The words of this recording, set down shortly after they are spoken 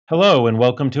Hello and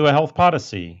welcome to A Health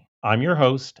Podyssey. I'm your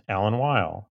host, Alan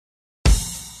Weil.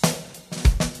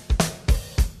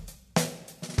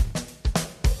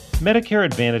 Medicare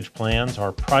Advantage plans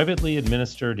are privately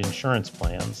administered insurance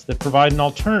plans that provide an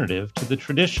alternative to the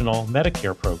traditional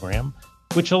Medicare program,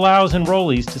 which allows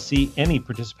enrollees to see any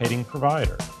participating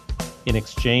provider. In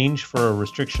exchange for a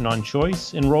restriction on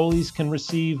choice, enrollees can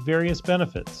receive various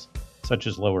benefits, such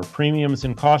as lower premiums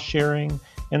and cost sharing,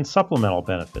 and supplemental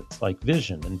benefits like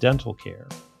vision and dental care.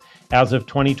 As of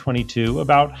 2022,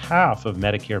 about half of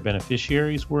Medicare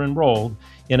beneficiaries were enrolled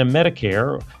in a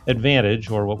Medicare Advantage,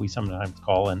 or what we sometimes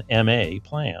call an MA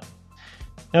plan.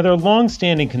 Now, there are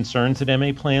long-standing concerns that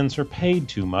MA plans are paid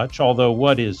too much, although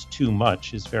what is too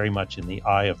much is very much in the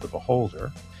eye of the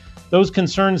beholder. Those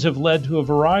concerns have led to a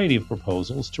variety of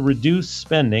proposals to reduce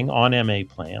spending on MA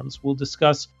plans. We'll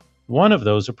discuss one of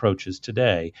those approaches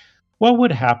today. What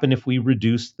would happen if we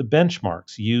reduced the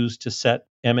benchmarks used to set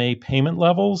MA payment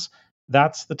levels?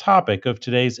 That's the topic of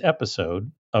today's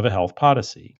episode of A Health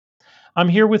Podyssey. I'm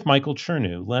here with Michael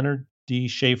Chernew, Leonard D.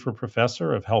 Schaefer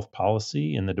Professor of Health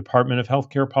Policy in the Department of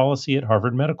Healthcare Policy at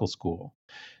Harvard Medical School.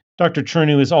 Dr.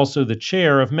 Chernew is also the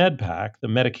chair of MedPAC, the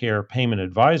Medicare Payment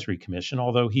Advisory Commission,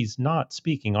 although he's not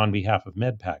speaking on behalf of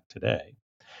MedPAC today.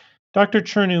 Dr.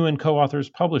 Chernew and co-authors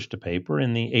published a paper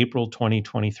in the April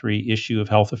 2023 issue of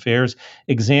Health Affairs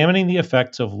examining the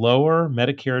effects of lower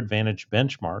Medicare Advantage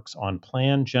benchmarks on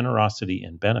plan generosity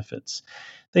and benefits.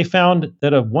 They found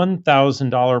that a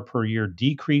 $1,000 per year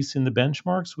decrease in the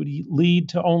benchmarks would lead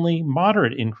to only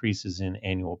moderate increases in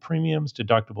annual premiums,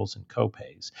 deductibles, and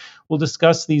copays. We'll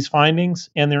discuss these findings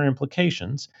and their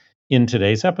implications in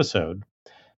today's episode.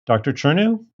 Dr.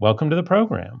 Chernew, welcome to the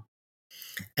program.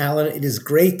 Alan, it is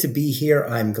great to be here.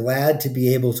 I'm glad to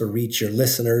be able to reach your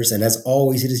listeners. And as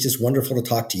always, it is just wonderful to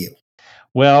talk to you.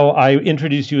 Well, I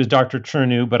introduced you as Dr.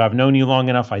 Chernew, but I've known you long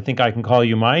enough. I think I can call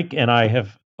you Mike, and I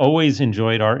have always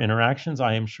enjoyed our interactions.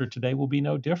 I am sure today will be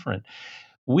no different.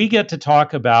 We get to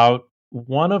talk about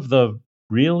one of the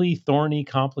really thorny,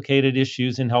 complicated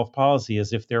issues in health policy,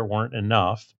 as if there weren't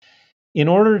enough. In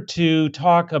order to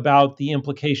talk about the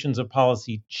implications of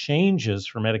policy changes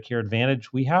for Medicare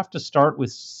Advantage, we have to start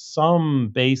with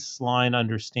some baseline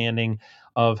understanding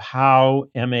of how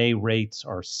MA rates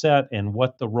are set and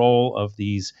what the role of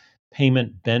these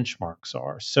payment benchmarks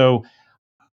are. So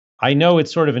I know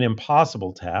it's sort of an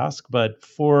impossible task, but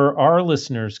for our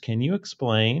listeners, can you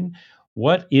explain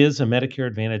what is a Medicare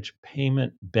Advantage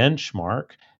payment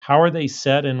benchmark? How are they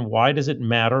set, and why does it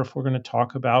matter if we're going to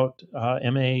talk about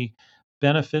MA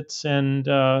benefits and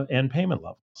payment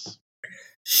levels?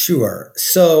 Sure.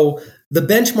 So the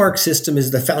benchmark system is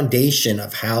the foundation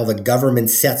of how the government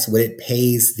sets what it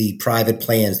pays the private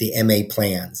plans, the MA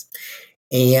plans.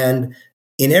 And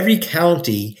in every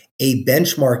county, a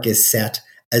benchmark is set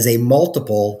as a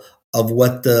multiple of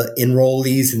what the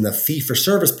enrollees in the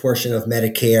fee-for-service portion of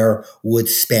Medicare would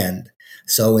spend.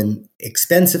 So in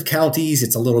expensive counties,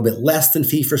 it's a little bit less than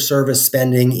fee-for-service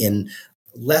spending. In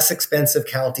less expensive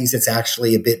counties, it's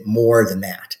actually a bit more than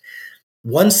that.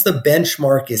 Once the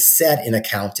benchmark is set in a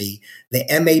county, the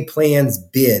MA plans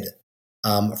bid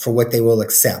for what they will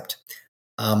accept.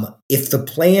 If the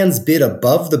plans bid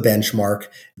above the benchmark,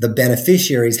 the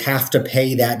beneficiaries have to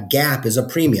pay that gap as a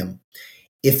premium.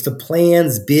 If the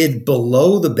plans bid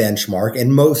below the benchmark,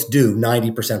 and most do,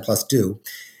 90% plus do,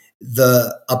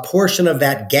 a portion of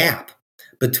that gap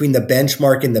between the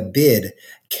benchmark and the bid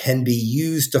can be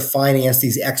used to finance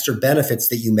these extra benefits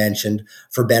that you mentioned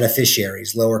for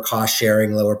beneficiaries, lower cost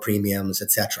sharing, lower premiums,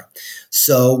 etc.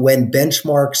 So when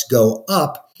benchmarks go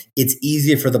up, it's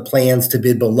easier for the plans to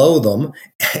bid below them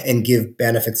and give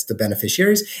benefits to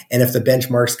beneficiaries. And if the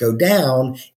benchmarks go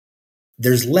down,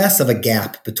 there's less of a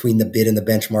gap between the bid and the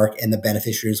benchmark, and the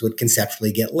beneficiaries would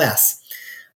conceptually get less.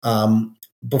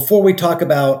 Before we talk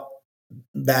about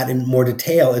that in more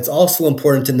detail, it's also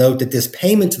important to note that this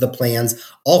payment to the plans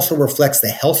also reflects the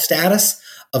health status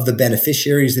of the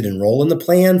beneficiaries that enroll in the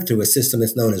plan through a system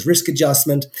that's known as risk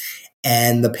adjustment.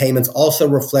 And the payments also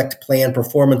reflect plan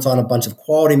performance on a bunch of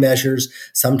quality measures,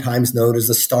 sometimes known as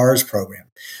the STARS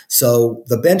program. So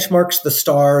the benchmarks, the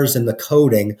STARS, and the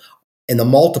coding and the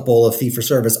multiple of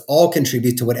fee-for-service all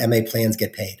contribute to what MA plans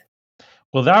get paid.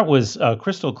 Well, that was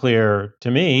crystal clear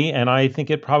to me, and I think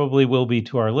it probably will be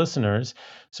to our listeners.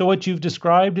 So what you've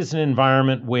described is an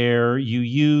environment where you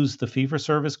use the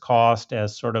fee-for-service cost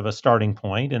as sort of a starting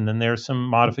point, and then there's some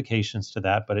modifications to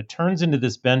that, but it turns into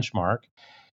this benchmark.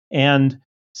 And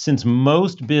since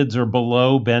most bids are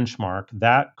below benchmark,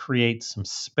 that creates some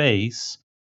space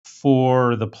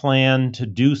for the plan to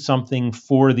do something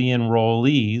for the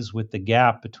enrollees with the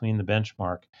gap between the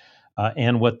benchmark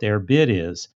and what their bid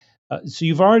is. So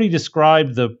you've already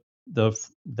described the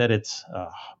that it's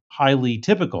highly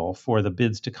typical for the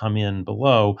bids to come in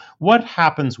below. What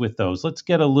happens with those? Let's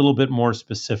get a little bit more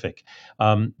specific.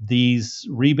 These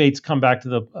rebates come back to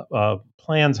the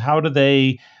plans. How do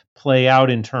they play out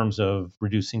in terms of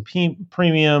reducing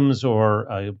premiums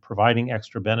or providing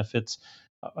extra benefits?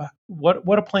 What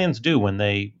do plans do when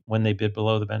they bid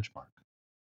below the benchmark?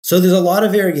 So there's a lot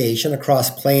of variation across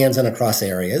plans and across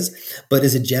areas, but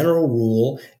as a general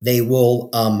rule, they will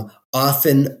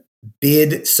often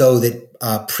bid so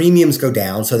that premiums go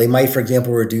down. So they might, for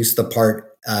example, reduce the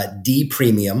Part D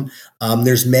premium.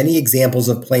 There's many examples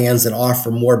of plans that offer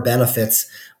more benefits,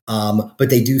 but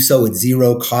they do so at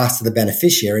zero cost to the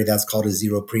beneficiary. That's called a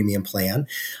zero premium plan.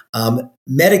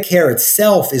 Medicare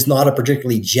itself is not a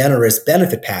particularly generous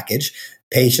benefit package.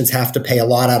 Patients have to pay a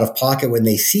lot out of pocket when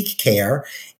they seek care,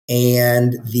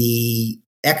 and the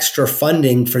extra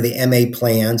funding for the MA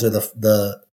plans, or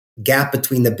the gap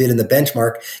between the bid and the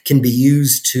benchmark, can be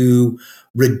used to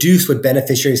reduce what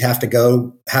beneficiaries have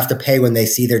to pay when they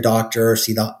see their doctor or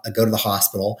go to the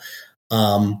hospital,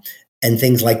 and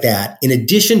things like that. In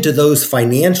addition to those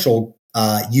financial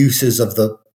uses of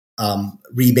the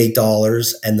rebate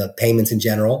dollars and the payments in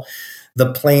general,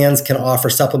 the plans can offer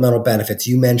supplemental benefits.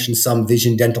 You mentioned some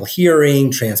vision, dental, hearing,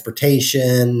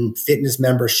 transportation, fitness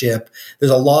membership.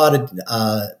 There's a lot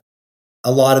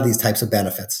of these types of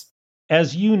benefits.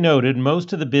 As you noted,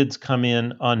 most of the bids come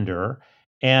in under,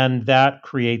 and that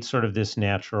creates sort of this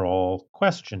natural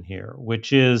question here,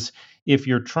 which is, if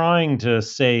you're trying to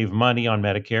save money on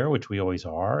Medicare, which we always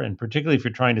are, and particularly if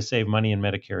you're trying to save money in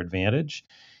Medicare Advantage,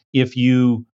 if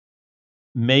you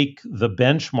make the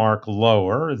benchmark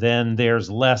lower, then there's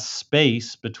less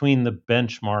space between the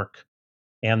benchmark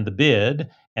and the bid,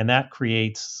 and that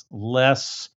creates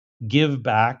less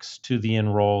givebacks to the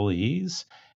enrollees.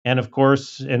 And of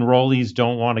course, enrollees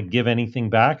don't want to give anything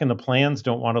back, and the plans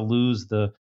don't want to lose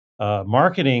the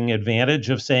marketing advantage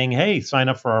of saying, hey, sign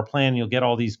up for our plan, you'll get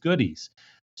all these goodies.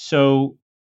 So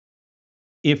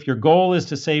if your goal is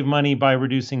to save money by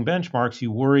reducing benchmarks,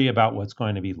 you worry about what's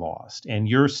going to be lost. And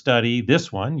your study,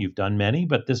 this one, you've done many,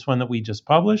 but this one that we just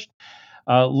published,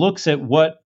 looks at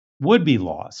what would be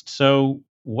lost. So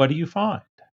what do you find?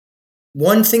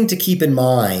 One thing to keep in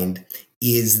mind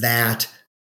is that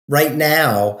right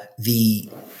now, the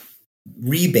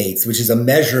rebates, which is a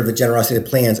measure of the generosity of the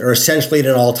plans, are essentially at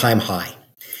an all-time high.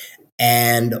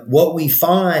 And what we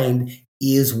find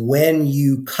is when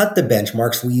you cut the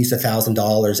benchmarks, we use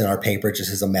 $1,000 in our paper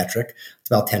just as a metric.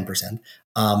 It's about 10%.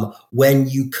 When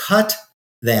you cut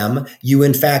them, you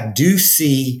in fact do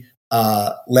see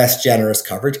less generous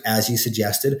coverage, as you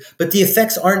suggested, but the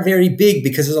effects aren't very big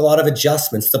because there's a lot of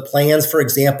adjustments. The plans, for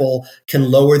example, can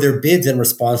lower their bids in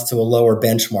response to a lower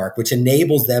benchmark, which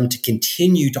enables them to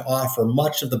continue to offer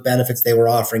much of the benefits they were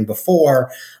offering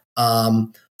before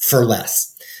for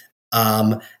less.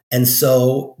 And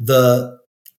so the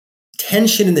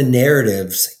tension in the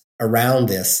narratives around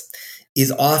this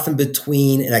is often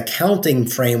between an accounting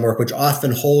framework, which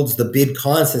often holds the bid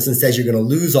constant and says you're going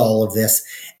to lose all of this,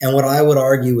 and what I would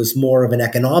argue is more of an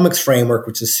economics framework,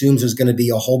 which assumes there's going to be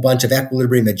a whole bunch of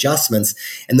equilibrium adjustments,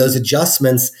 and those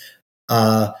adjustments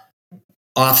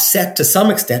offset to some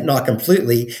extent, not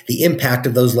completely, the impact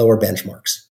of those lower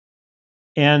benchmarks.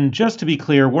 And just to be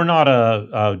clear, we're not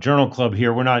a journal club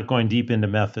here. We're not going deep into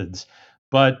methods.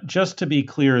 But just to be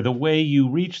clear, the way you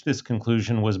reached this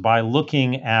conclusion was by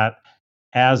looking at,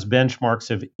 as benchmarks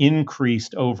have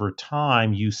increased over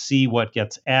time, you see what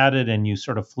gets added and you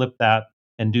sort of flip that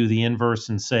and do the inverse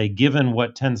and say, given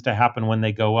what tends to happen when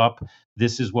they go up,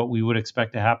 this is what we would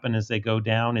expect to happen as they go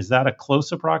down. Is that a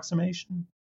close approximation?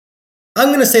 I'm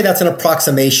going to say that's an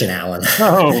approximation, Alan.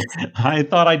 Oh, I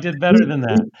thought I did better than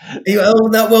that.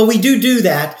 Well, we do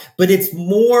that, but it's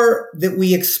more that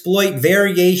we exploit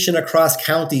variation across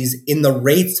counties in the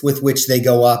rates with which they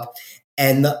go up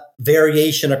and the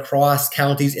variation across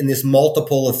counties in this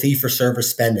multiple of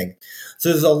fee-for-service spending. So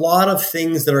there's a lot of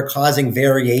things that are causing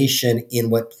variation in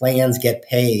what plans get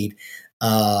paid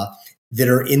that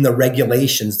are in the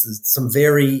regulations. There's some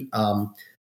very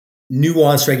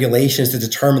nuanced regulations to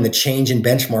determine the change in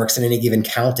benchmarks in any given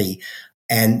county.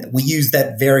 And we use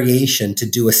that variation to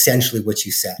do essentially what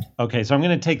you said. Okay, so I'm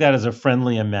going to take that as a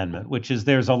friendly amendment, which is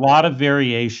there's a lot of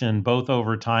variation both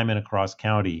over time and across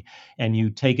county, and you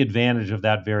take advantage of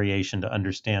that variation to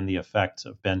understand the effects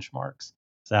of benchmarks.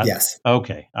 Is that yes?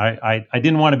 Okay, I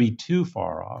didn't want to be too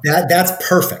far off. That's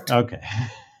perfect. Okay,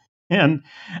 and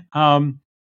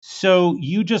so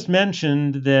you just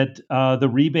mentioned that the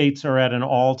rebates are at an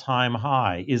all-time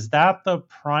high. Is that the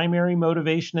primary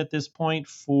motivation at this point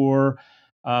for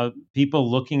people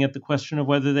looking at the question of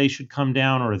whether they should come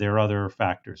down, or are there other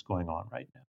factors going on right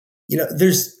now?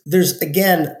 There's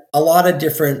again a lot of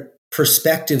different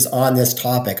perspectives on this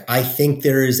topic. I think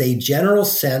there is a general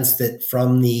sense that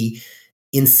from the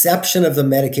inception of the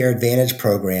Medicare Advantage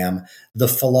program, the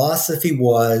philosophy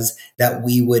was that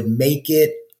we would make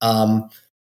it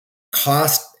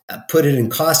put it in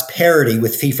cost parity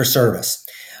with fee for service.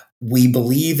 We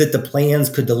believe that the plans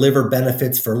could deliver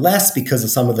benefits for less because of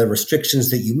some of the restrictions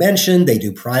that you mentioned. They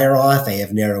do prior auth, they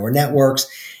have narrower networks,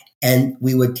 and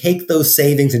we would take those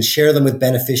savings and share them with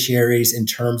beneficiaries in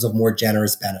terms of more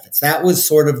generous benefits. That was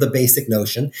sort of the basic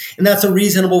notion, and that's a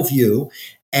reasonable view.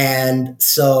 And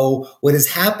so what has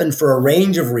happened for a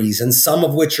range of reasons, some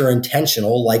of which are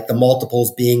intentional, like the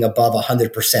multiples being above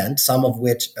 100%, some of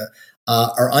which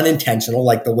are unintentional,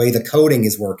 like the way the coding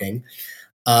is working.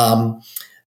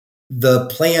 The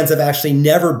plans have actually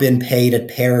never been paid at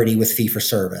parity with fee for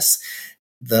service.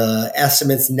 The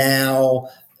estimates now,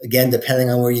 again, depending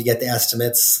on where you get the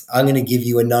estimates, I'm going to give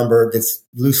you a number that's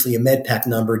loosely a MedPAC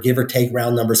number, give or take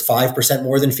round numbers, 5%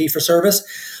 more than fee for service.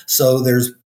 So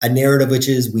there's a narrative which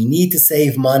is we need to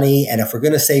save money, and if we're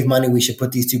going to save money, we should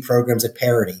put these two programs at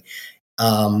parity.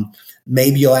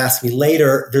 Maybe you'll ask me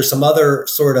later, there's some other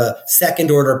sort of second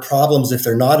order problems if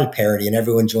they're not at parity and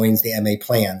everyone joins the MA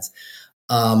plans.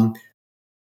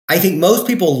 I think most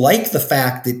people like the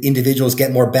fact that individuals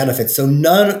get more benefits. So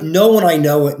no one I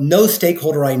know, no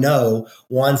stakeholder I know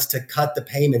wants to cut the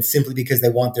payments simply because they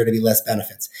want there to be less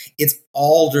benefits. It's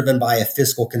all driven by a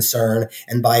fiscal concern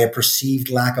and by a perceived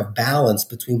lack of balance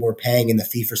between what we're paying in the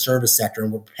fee-for-service sector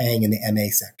and what we're paying in the MA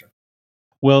sector.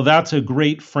 Well, that's a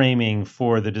great framing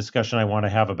for the discussion I want to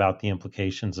have about the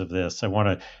implications of this. I want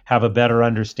to have a better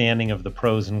understanding of the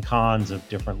pros and cons of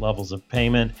different levels of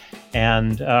payment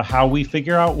and how we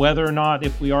figure out whether or not,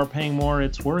 if we are paying more,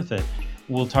 it's worth it.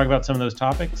 We'll talk about some of those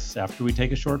topics after we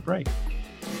take a short break.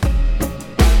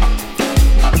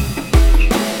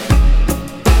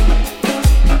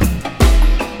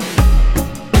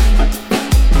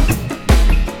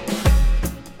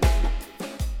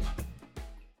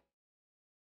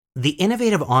 The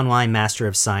innovative online Master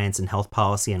of Science in Health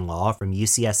Policy and Law from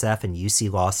UCSF and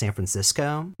UC Law San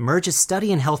Francisco merges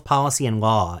study in health policy and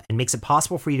law and makes it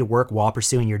possible for you to work while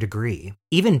pursuing your degree.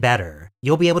 Even better,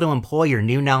 you'll be able to employ your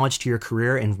new knowledge to your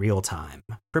career in real time.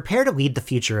 Prepare to lead the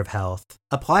future of health.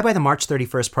 Apply by the March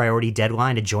 31st priority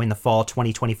deadline to join the fall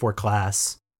 2024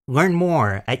 class. Learn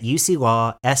more at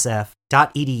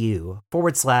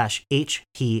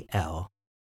uclawsf.edu/HPL.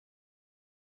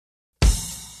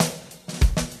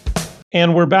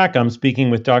 And we're back. I'm speaking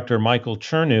with Dr. Michael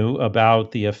Chernew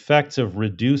about the effects of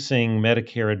reducing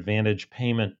Medicare Advantage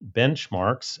payment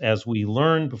benchmarks. As we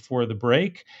learned before the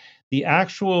break, the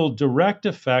actual direct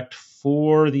effect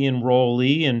for the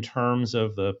enrollee in terms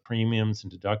of the premiums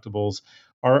and deductibles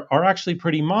are actually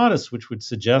pretty modest, which would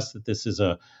suggest that this is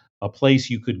a place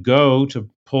you could go to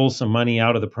pull some money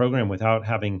out of the program without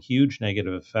having huge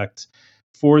negative effects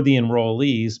for the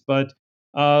enrollees. But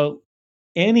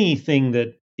anything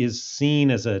that is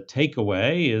seen as a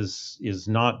takeaway is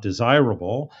not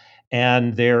desirable.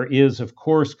 And there is, of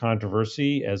course,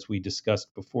 controversy, as we discussed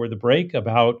before the break,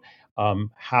 about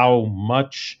how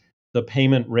much the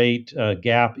payment rate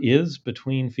gap is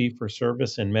between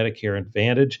fee-for-service and Medicare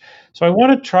Advantage. So I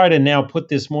want to try to now put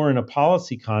this more in a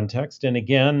policy context. And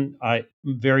again, I'm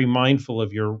very mindful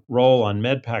of your role on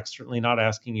MedPAC, certainly not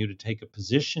asking you to take a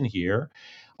position here.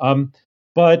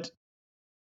 But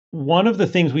one of the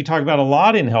things we talk about a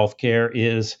lot in healthcare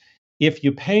is if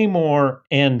you pay more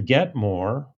and get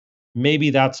more, maybe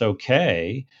that's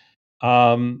okay.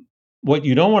 What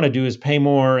you don't want to do is pay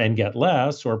more and get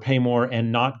less, or pay more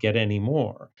and not get any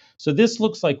more. So this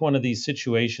looks like one of these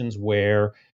situations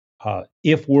where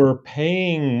if we're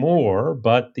paying more,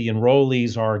 but the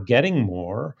enrollees are getting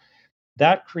more,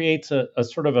 that creates a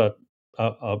sort of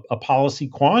a policy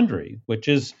quandary, which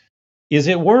is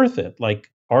it worth it? Like,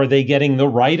 are they getting the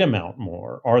right amount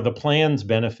more? Are the plans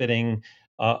benefiting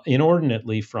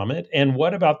inordinately from it? And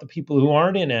what about the people who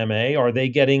aren't in MA? Are they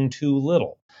getting too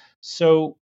little?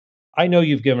 So I know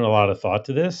you've given a lot of thought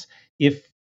to this.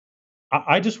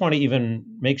 I just want to even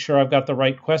make sure I've got the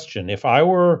right question. If I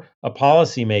were a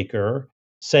policymaker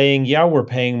saying, yeah, we're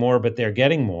paying more, but they're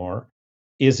getting more,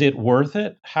 is it worth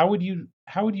it? How would you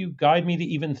guide me to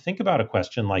even think about a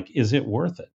question like, is it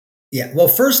worth it? Yeah. Well,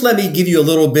 first, let me give you a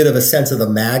little bit of a sense of the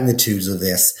magnitudes of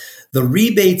this. The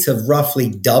rebates have roughly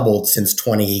doubled since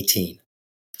 2018.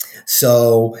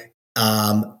 So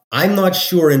I'm not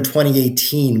sure in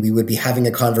 2018 we would be having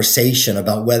a conversation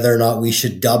about whether or not we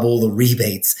should double the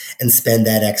rebates and spend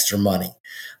that extra money.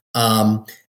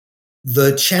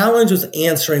 The challenge with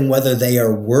answering whether they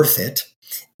are worth it,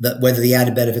 whether the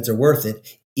added benefits are worth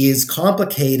it, is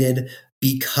complicated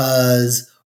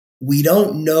because we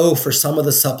don't know for some of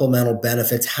the supplemental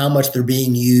benefits how much they're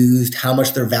being used, how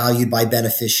much they're valued by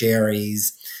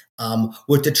beneficiaries,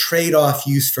 what the trade-off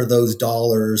use for those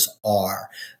dollars are.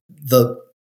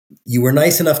 You were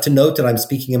nice enough to note that I'm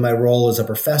speaking in my role as a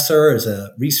professor, as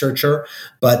a researcher,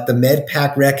 but the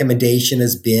MedPAC recommendation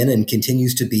has been and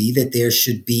continues to be that there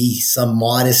should be some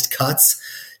modest cuts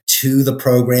to the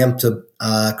program to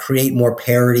create more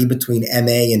parity between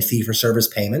MA and fee-for-service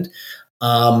payment.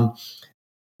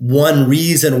 One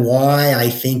reason why I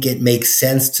think it makes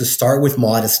sense to start with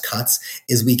modest cuts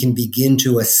is we can begin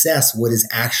to assess what is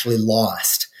actually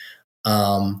lost.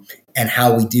 And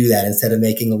how we do that instead of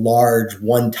making large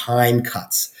one-time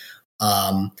cuts.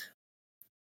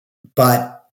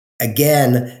 But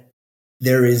again,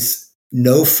 there is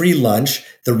no free lunch.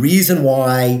 The reason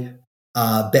why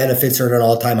benefits are at an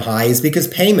all-time high is because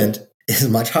payment is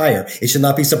much higher. It should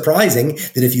not be surprising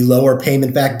that if you lower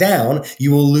payment back down,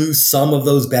 you will lose some of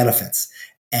those benefits.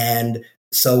 And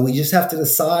so we just have to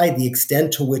decide the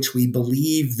extent to which we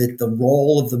believe that the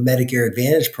role of the Medicare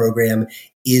Advantage program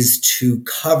is to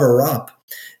cover up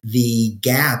the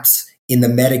gaps in the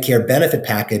Medicare benefit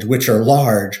package, which are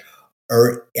large,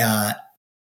 or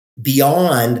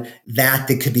beyond that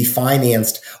could be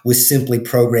financed with simply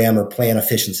program or plan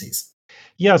efficiencies.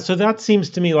 Yeah, so that seems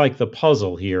to me like the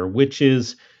puzzle here, which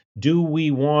is, do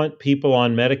we want people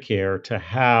on Medicare to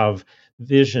have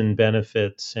vision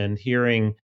benefits and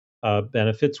hearing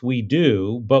benefits? We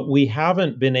do, but we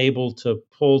haven't been able to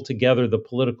pull together the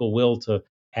political will to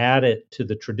add it to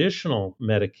the traditional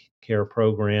Medicare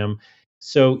program.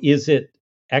 So is it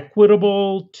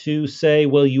equitable to say,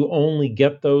 well, you only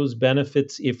get those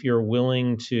benefits if you're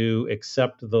willing to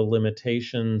accept the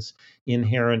limitations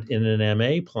inherent in an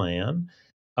MA plan?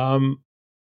 Um,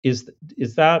 is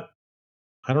that,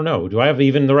 I don't know. Do I have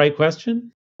even the right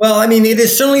question? Well, I mean, it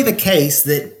is certainly the case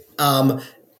that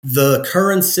the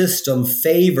current system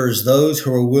favors those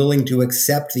who are willing to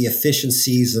accept the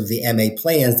efficiencies of the MA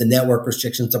plans, the network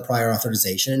restrictions, the prior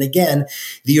authorization. And again,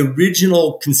 the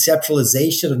original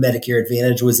conceptualization of Medicare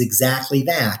Advantage was exactly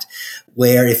that,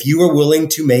 where if you were willing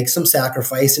to make some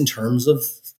sacrifice in terms of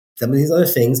some of these other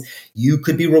things, you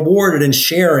could be rewarded in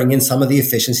sharing in some of the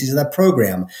efficiencies of that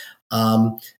program.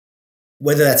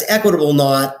 Whether that's equitable or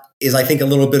not is, I think, a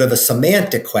little bit of a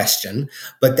semantic question,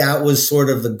 but that was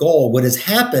sort of the goal. What has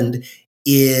happened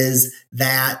is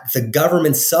that the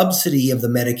government subsidy of the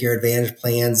Medicare Advantage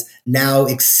plans now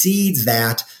exceeds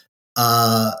that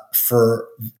for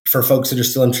folks that are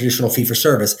still in traditional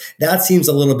fee-for-service. That seems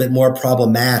a little bit more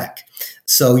problematic.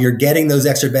 So you're getting those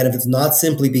extra benefits not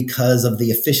simply because of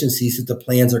the efficiencies that the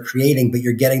plans are creating, but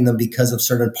you're getting them because of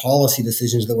certain policy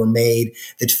decisions that were made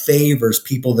that favors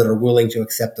people that are willing to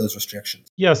accept those restrictions.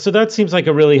 Yeah, so that seems like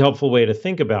a really helpful way to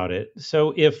think about it.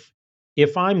 So if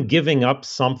I'm giving up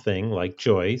something like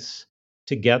choice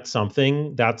to get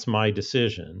something, that's my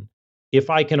decision. If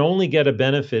I can only get a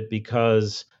benefit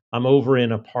because I'm over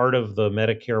in a part of the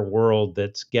Medicare world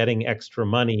that's getting extra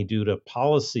money due to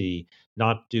policy,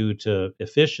 not due to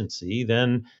efficiency,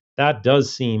 then that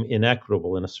does seem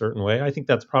inequitable in a certain way. I think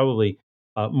that's probably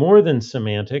more than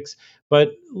semantics.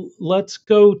 But let's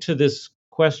go to this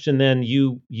question then.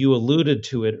 You alluded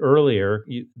to it earlier,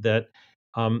 that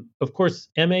of course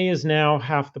MA is now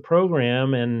half the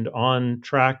program and on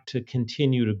track to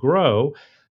continue to grow.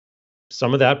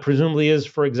 Some of that presumably is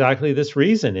for exactly this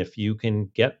reason. If you can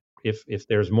get, if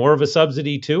there's more of a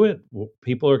subsidy to it,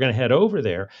 people are going to head over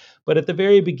there. But at the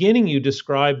very beginning, you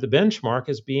described the benchmark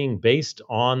as being based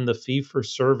on the fee for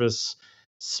service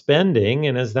spending,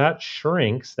 and as that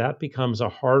shrinks, that becomes a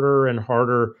harder and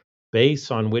harder base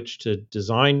on which to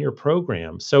design your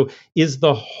program. So is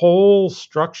the whole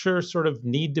structure sort of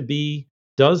need to be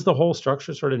does the whole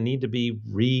structure sort of need to be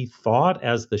rethought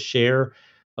as the share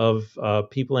of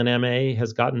people in MA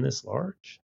has gotten this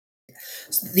large?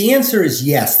 The answer is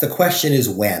yes. The question is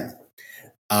when.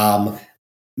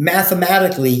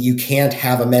 Mathematically, you can't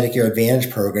have a Medicare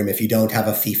Advantage program if you don't have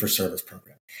a fee-for-service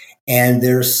program. And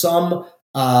there's some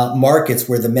markets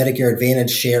where the Medicare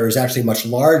Advantage share is actually much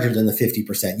larger than the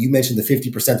 50%. You mentioned the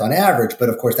 50% on average, but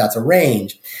of course that's a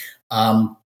range.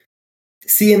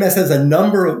 CMS has a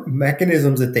number of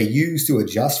mechanisms that they use to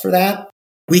adjust for that.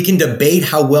 We can debate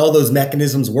how well those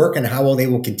mechanisms work and how well they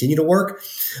will continue to work.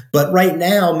 But right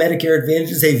now, Medicare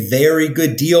Advantage is a very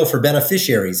good deal for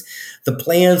beneficiaries. The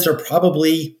plans are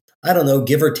probably, I don't know,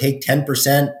 give or take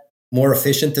 10% more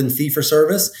efficient than fee for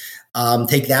service.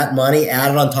 Take that money,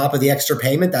 add it on top of the extra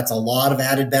payment. That's a lot of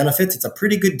added benefits. It's a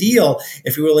pretty good deal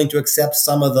if you're willing to accept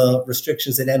some of the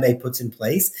restrictions that MA puts in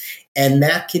place. And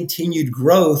that continued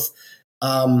growth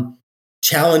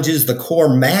challenges the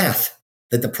core math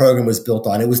that the program was built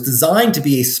on. It was designed to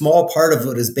be a small part of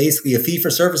what is basically a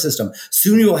fee-for-service system.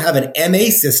 Soon you will have an MA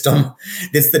system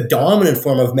that's the dominant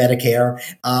form of Medicare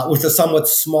with a somewhat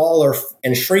smaller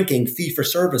and shrinking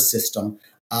fee-for-service system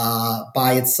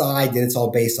by its side that it's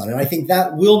all based on. And I think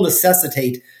that will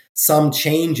necessitate some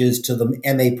changes to the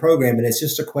MA program, and it's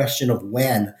just a question of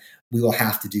when we will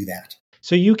have to do that.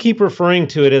 So you keep referring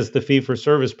to it as the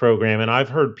fee-for-service program, and I've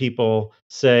heard people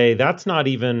say that's not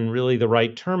even really the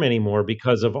right term anymore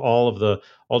because of all of the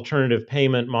alternative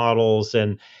payment models,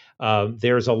 and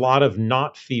there's a lot of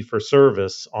not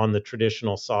fee-for-service on the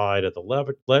traditional side of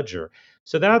the ledger.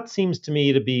 So that seems to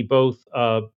me to be both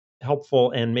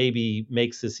helpful and maybe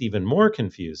makes this even more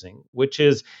confusing, which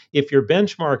is if your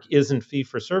benchmark isn't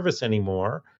fee-for-service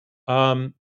anymore,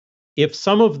 if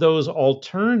some of those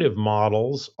alternative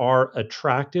models are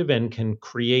attractive and can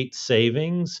create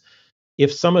savings,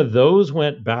 if some of those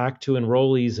went back to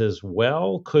enrollees as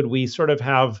well, could we sort of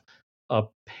have a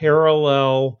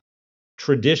parallel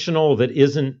traditional that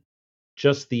isn't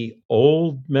just the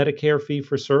old Medicare fee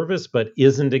for service, but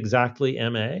isn't exactly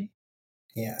MA?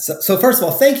 Yeah. So first of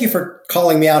all, thank you for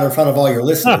calling me out in front of all your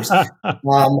listeners.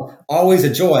 Always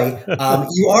a joy.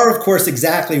 You are, of course,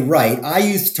 exactly right. I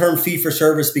use the term fee for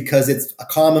service because it's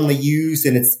commonly used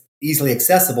and it's easily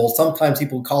accessible. Sometimes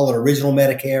people call it original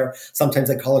Medicare. Sometimes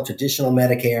they call it traditional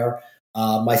Medicare.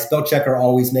 My spell checker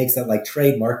always makes that like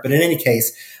trademark. But in any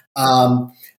case,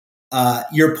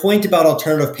 your point about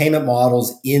alternative payment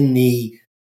models in the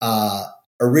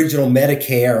original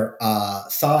Medicare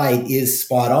side is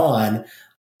spot on.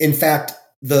 In fact,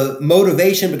 the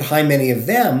motivation behind many of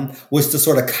them was to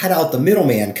sort of cut out the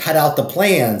middleman, cut out the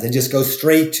plans, and just go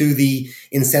straight to the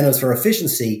incentives for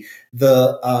efficiency.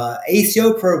 The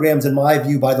ACO programs, in my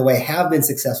view, by the way, have been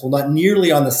successful, not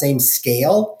nearly on the same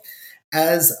scale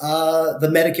as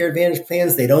the Medicare Advantage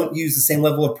plans. They don't use the same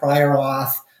level of prior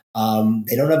auth.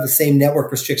 They don't have the same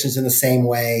network restrictions in the same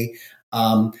way.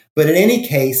 But in any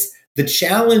case, the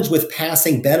challenge with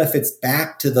passing benefits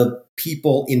back to the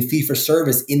people in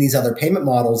fee-for-service in these other payment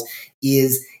models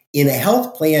is in a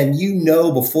health plan, you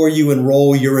know before you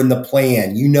enroll, you're in the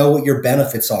plan. You know what your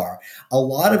benefits are. A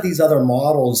lot of these other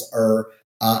models are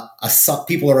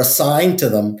people are assigned to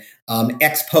them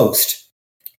ex post.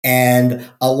 And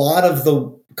a lot of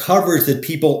the coverage that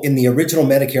people in the original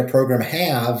Medicare program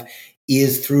have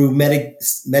is through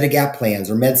Medigap plans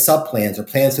or Med Sup plans or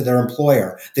plans to their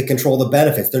employer that control the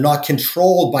benefits. They're not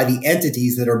controlled by the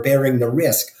entities that are bearing the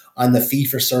risk on the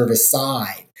fee-for-service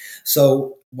side.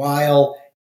 So while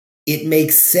it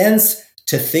makes sense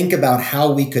to think about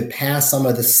how we could pass some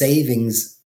of the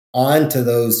savings on to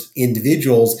those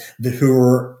individuals who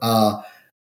are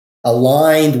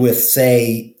aligned with,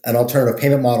 say, an alternative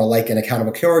payment model like an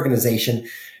accountable care organization,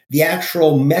 the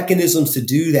actual mechanisms to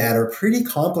do that are pretty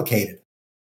complicated.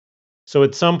 So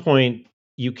at some point,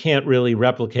 you can't really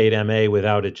replicate MA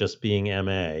without it just being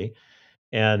MA.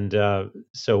 And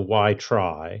so why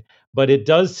try? But it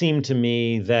does seem to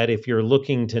me that if you're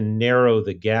looking to narrow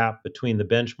the gap between the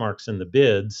benchmarks and the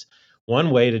bids,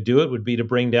 one way to do it would be to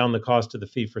bring down the cost of the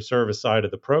fee-for-service side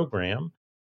of the program.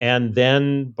 And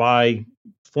then by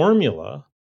formula,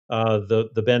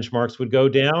 the benchmarks would go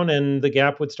down and the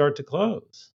gap would start to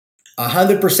close.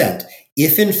 100%.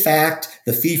 If in fact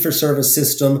the fee-for-service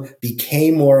system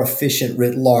became more efficient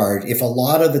writ large, if a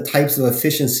lot of the types of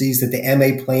efficiencies that the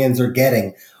MA plans are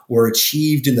getting were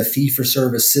achieved in the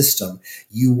fee-for-service system,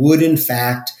 you would in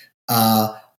fact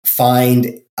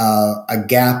find a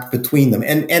gap between them.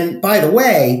 And by the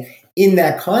way, in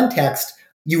that context,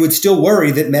 you would still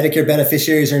worry that Medicare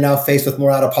beneficiaries are now faced with more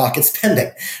out-of-pocket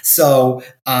spending. So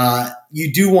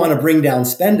you do want to bring down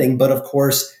spending, but of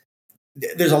course,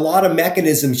 there's a lot of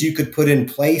mechanisms you could put in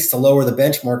place to lower the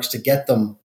benchmarks to get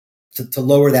them to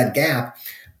lower that gap.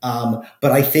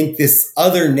 But I think this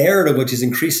other narrative, which is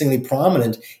increasingly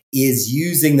prominent, is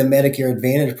using the Medicare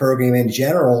Advantage program in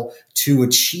general to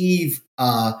achieve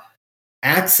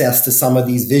access to some of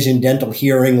these vision, dental,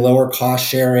 hearing, lower cost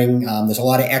sharing. There's a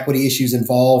lot of equity issues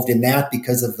involved in that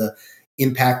because of the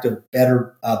impact of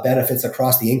better benefits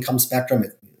across the income spectrum.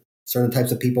 Certain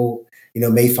types of people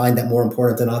may find that more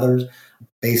important than others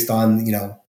based on,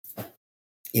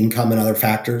 income and other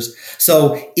factors.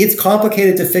 So it's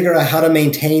complicated to figure out how to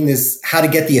maintain this, how to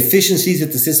get the efficiencies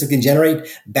that the system can generate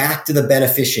back to the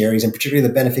beneficiaries, and particularly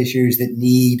the beneficiaries that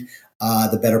need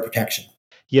the better protection.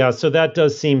 Yeah, so that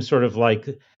does seem sort of like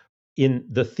in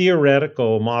the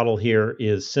theoretical model here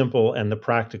is simple, and the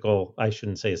practical, I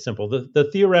shouldn't say is simple. The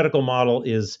theoretical model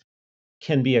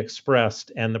can be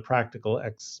expressed, and the practical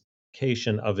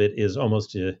execution of it is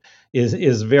almost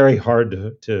is very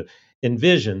hard to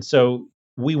envision. So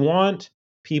we want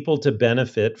people to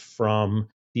benefit from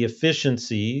the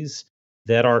efficiencies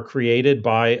that are created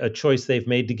by a choice they've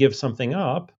made to give something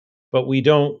up, but we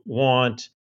don't want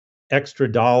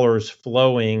extra dollars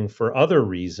flowing for other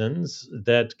reasons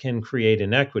that can create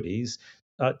inequities.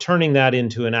 Turning that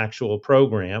into an actual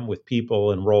program with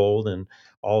people enrolled and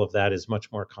all of that is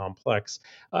much more complex.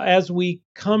 As we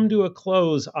come to a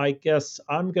close, I guess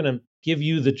I'm going to give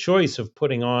you the choice of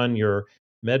putting on your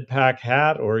MedPAC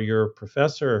hat or your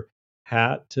professor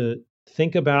hat to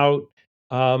think about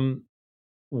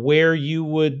where you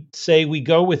would say we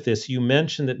go with this. You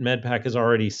mentioned that MedPAC has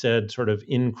already said sort of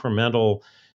incremental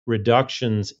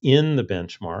reductions in the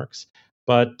benchmarks,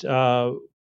 but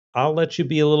I'll let you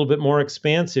be a little bit more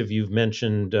expansive. You've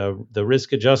mentioned the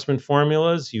risk adjustment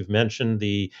formulas. You've mentioned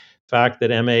the fact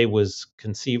that MA was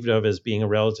conceived of as being a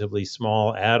relatively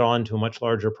small add-on to a much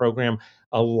larger program.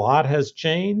 A lot has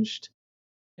changed.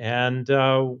 And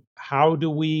how do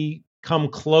we come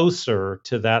closer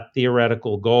to that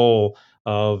theoretical goal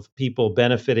of people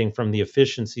benefiting from the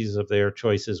efficiencies of their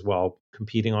choices while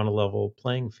competing on a level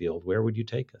playing field? Where would you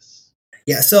take us?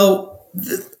 Yeah, so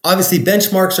obviously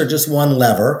benchmarks are just one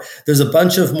lever. There's a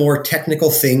bunch of more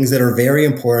technical things that are very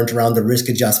important around the risk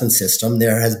adjustment system.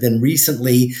 There has been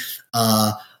recently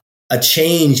a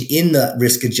change in the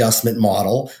risk adjustment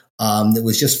model that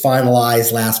was just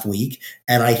finalized last week.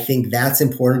 And I think that's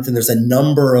important. And there's a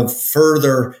number of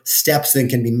further steps that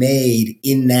can be made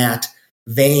in that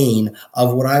vein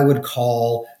of what I would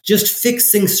call just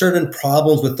fixing certain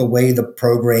problems with the way the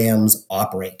programs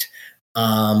operate.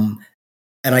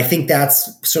 And I think that's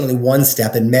certainly one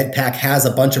step. And MedPAC has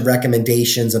a bunch of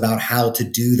recommendations about how to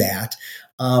do that.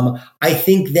 I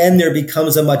think then there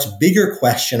becomes a much bigger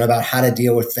question about how to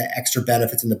deal with the extra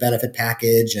benefits in the benefit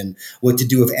package and what to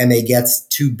do if MA gets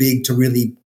too big to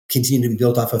really continue to be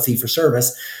built off of fee for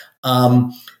service.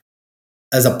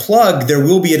 As a plug, there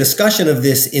will be a discussion of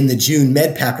this in the June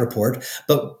MedPAC report,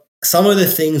 but some of the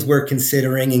things we're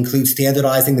considering include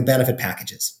standardizing the benefit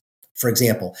packages. For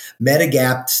example,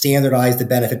 Medigap standardized the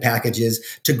benefit packages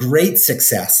to great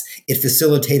success. It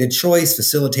facilitated choice,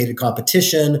 facilitated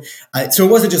competition. So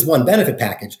it wasn't just one benefit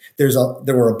package. There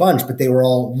were a bunch, but they were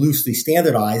all loosely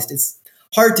standardized. It's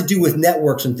hard to do with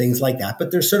networks and things like that,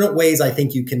 but there's certain ways I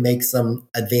think you can make some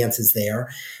advances there.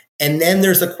 And then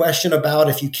there's a question about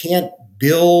if you can't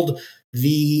build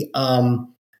the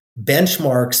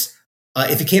benchmarks,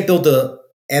 if you can't build the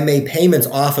MA payments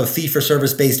off of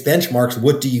fee-for-service based benchmarks,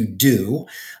 what do you do?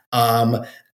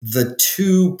 The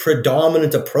two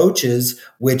predominant approaches,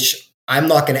 which I'm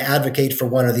not going to advocate for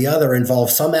one or the other, involve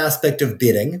some aspect of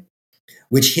bidding,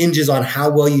 which hinges on how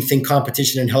well you think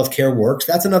competition in healthcare works.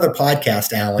 That's another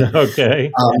podcast, Alan. Okay.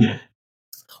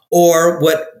 Or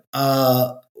what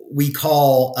we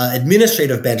call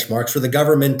administrative benchmarks, where the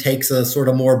government takes a sort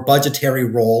of more budgetary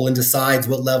role and decides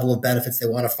what level of benefits they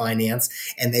want to finance,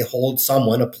 and they hold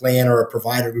someone, a plan or a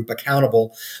provider group,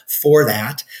 accountable for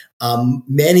that.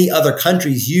 Many other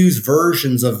countries use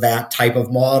versions of that type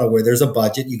of model where there's a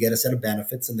budget, you get a set of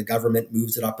benefits, and the government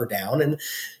moves it up or down. And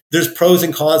there's pros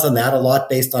and cons on that, a lot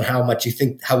based on how well you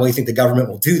think the government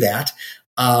will do that.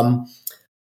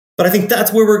 But I think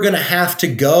that's where we're going to have to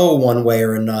go one way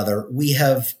or another. We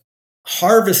have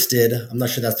harvested, I'm not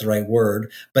sure that's the right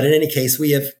word, but in any case,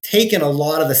 we have taken a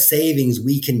lot of the savings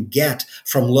we can get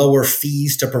from lower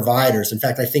fees to providers. In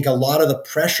fact, I think a lot of the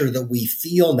pressure that we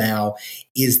feel now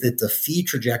is that the fee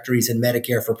trajectories in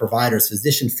Medicare for providers,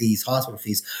 physician fees, hospital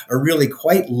fees, are really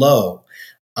quite low.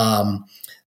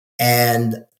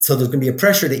 And so there's going to be a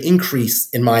pressure to increase,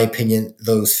 in my opinion,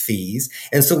 those fees.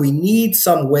 And so we need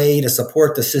some way to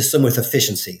support the system with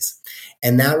efficiencies.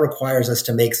 And that requires us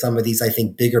to make some of these, I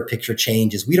think, bigger picture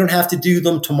changes. We don't have to do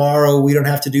them tomorrow. We don't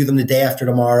have to do them the day after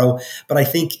tomorrow. But I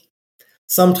think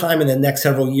sometime in the next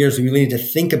several years, we really need to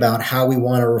think about how we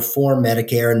want to reform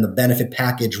Medicare and the benefit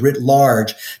package writ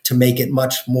large to make it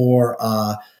much more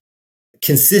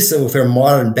consistent with where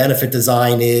modern benefit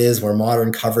design is, where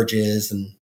modern coverage is.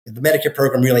 And the Medicare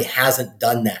program really hasn't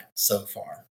done that so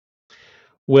far.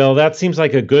 Well, that seems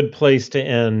like a good place to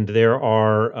end. There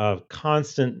are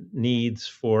constant needs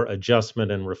for adjustment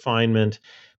and refinement.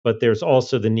 but there's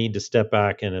also the need to step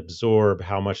back and absorb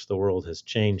how much the world has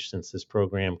changed since this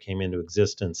program came into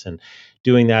existence. And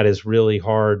doing that is really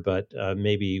hard, but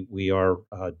maybe we are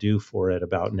due for it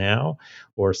about now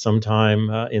or sometime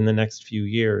in the next few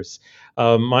years.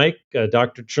 Mike,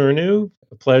 Dr. Chernew,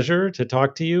 a pleasure to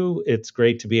talk to you. It's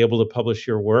great to be able to publish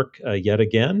your work yet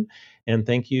again. And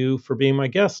thank you for being my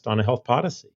guest on A Health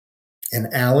Podyssey. And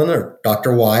Alan or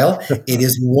Dr. Weil, it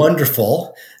is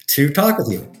wonderful to talk with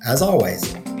you, as always.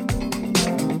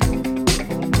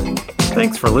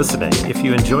 Thanks for listening. If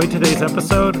you enjoyed today's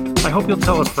episode, I hope you'll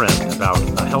tell a friend about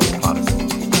A Health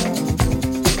Podyssey.